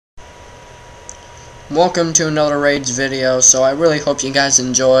welcome to another Raids video. So I really hope you guys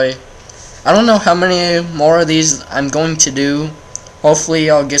enjoy. I don't know how many more of these I'm going to do. Hopefully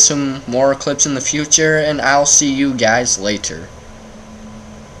I'll get some more clips in the future, and I'll see you guys later.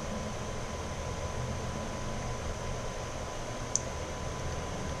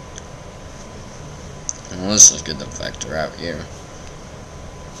 Well, let's just get the vector out here.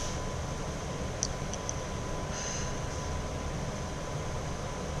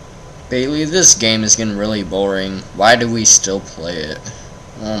 Bailey, this game is getting really boring. Why do we still play it?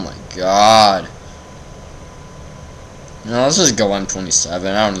 Oh my god. No, let's just go on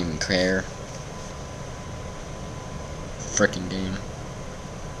 27. I don't even care. Frickin' game.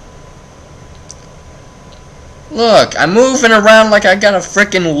 Look, I'm moving around like I got a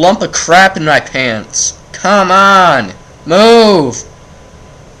frickin' lump of crap in my pants. Come on! Move!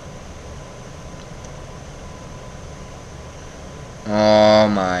 Oh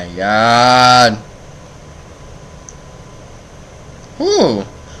my god. Ooh.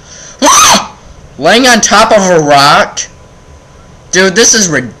 Ah! Laying on top of a rock? Dude, this is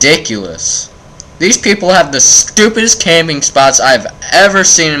ridiculous. These people have the stupidest camping spots I've ever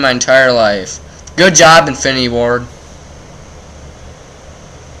seen in my entire life. Good job, Infinity Ward.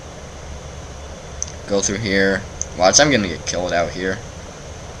 Go through here. Watch, I'm gonna get killed out here.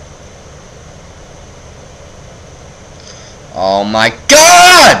 Oh my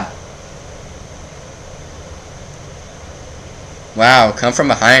god! Wow, come from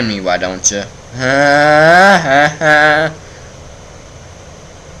behind me, why don't you?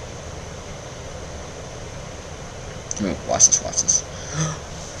 Ooh, watch this, watch this.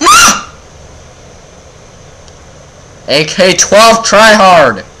 AK-12 try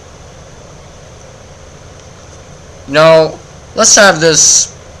hard! No, let's have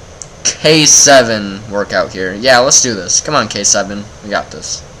this K7 workout here. Yeah, let's do this. Come on, K7. We got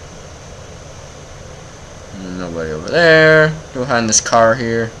this. Nobody over there. Go behind this car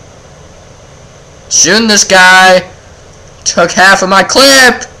here. Shooting this guy. Took half of my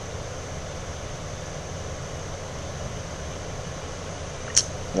clip.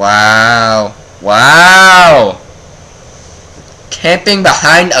 Wow. Wow. Camping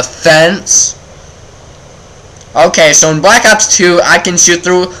behind a fence. Okay, so in Black Ops 2, I can shoot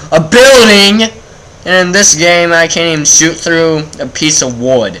through a building, and in this game, I can't even shoot through a piece of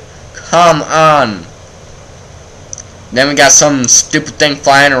wood. Come on. Then we got some stupid thing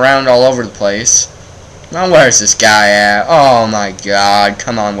flying around all over the place. Now, where's this guy at? Oh my god,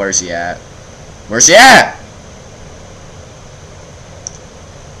 come on, where's he at? Where's he at?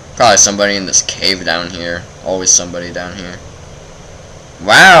 Probably somebody in this cave down here. Always somebody down here.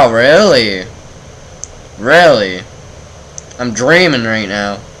 Wow, really? Really? I'm dreaming right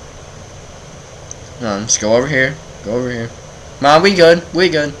now. Come on, let's go over here. Go over here. Come on, we good. We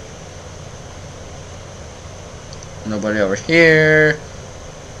good. Nobody over here.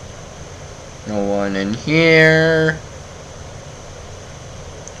 No one in here.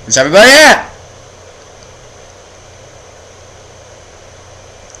 Where's everybody at?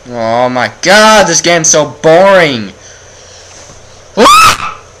 Oh my god, this game's so boring.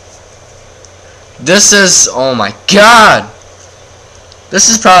 This is, oh my god. This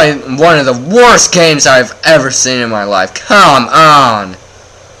is probably one of the worst games I've ever seen in my life. Come on.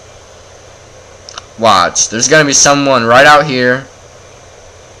 Watch, there's gonna be someone right out here.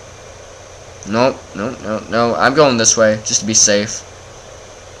 Nope, nope, nope, no. I'm going this way, just to be safe.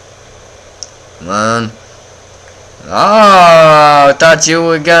 Come on. Oh, I thought you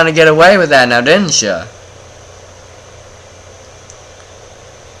were gonna get away with that now, didn't you?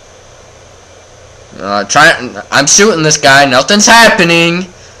 I'm shooting this guy. Nothing's happening.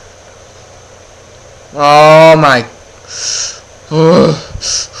 Oh my.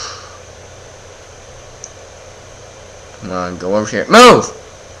 Come on, go over here. Move.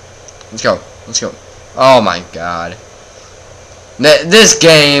 Let's go. Let's go. Oh my god. This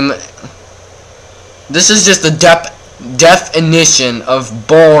game. This is just the definition of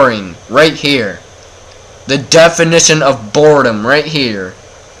boring right here. The definition of boredom right here.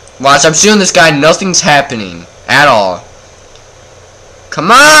 Watch, I'm shooting this guy, nothing's happening at all. Come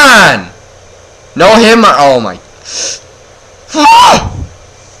on! No him or oh my.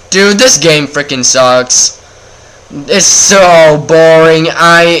 Dude, this game freaking sucks. It's so boring.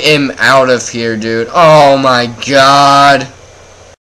 I am out of here, dude. Oh my god.